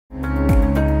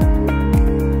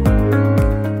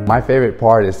My favorite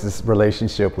part is this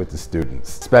relationship with the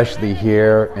students, especially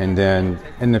here and then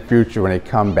in the future when they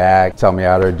come back, tell me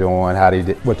how they're doing,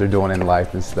 what they're doing in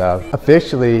life and stuff.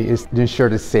 Officially, it's to ensure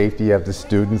the safety of the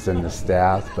students and the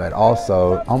staff, but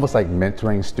also almost like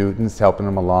mentoring students, helping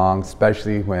them along,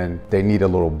 especially when they need a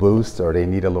little boost or they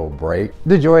need a little break.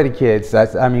 The joy of the kids,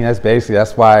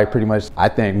 that's why pretty much I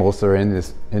think most are in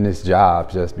this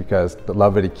job, just because the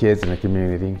love of the kids in the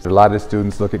community. A lot of the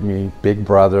students look at me, big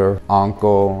brother,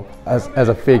 uncle, as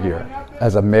a figure,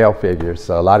 as a male figure.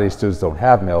 So a lot of these students don't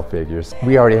have male figures.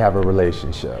 We already have a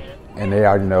relationship, and they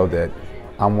already know that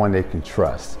I'm one they can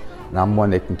trust, and I'm one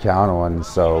they can count on,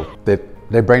 so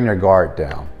they bring their guard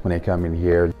down when they come in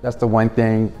here. That's the one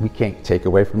thing we can't take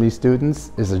away from these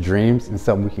students, is the dreams, and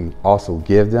something we can also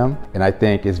give them. And I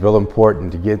think it's real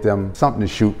important to give them something to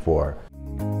shoot for.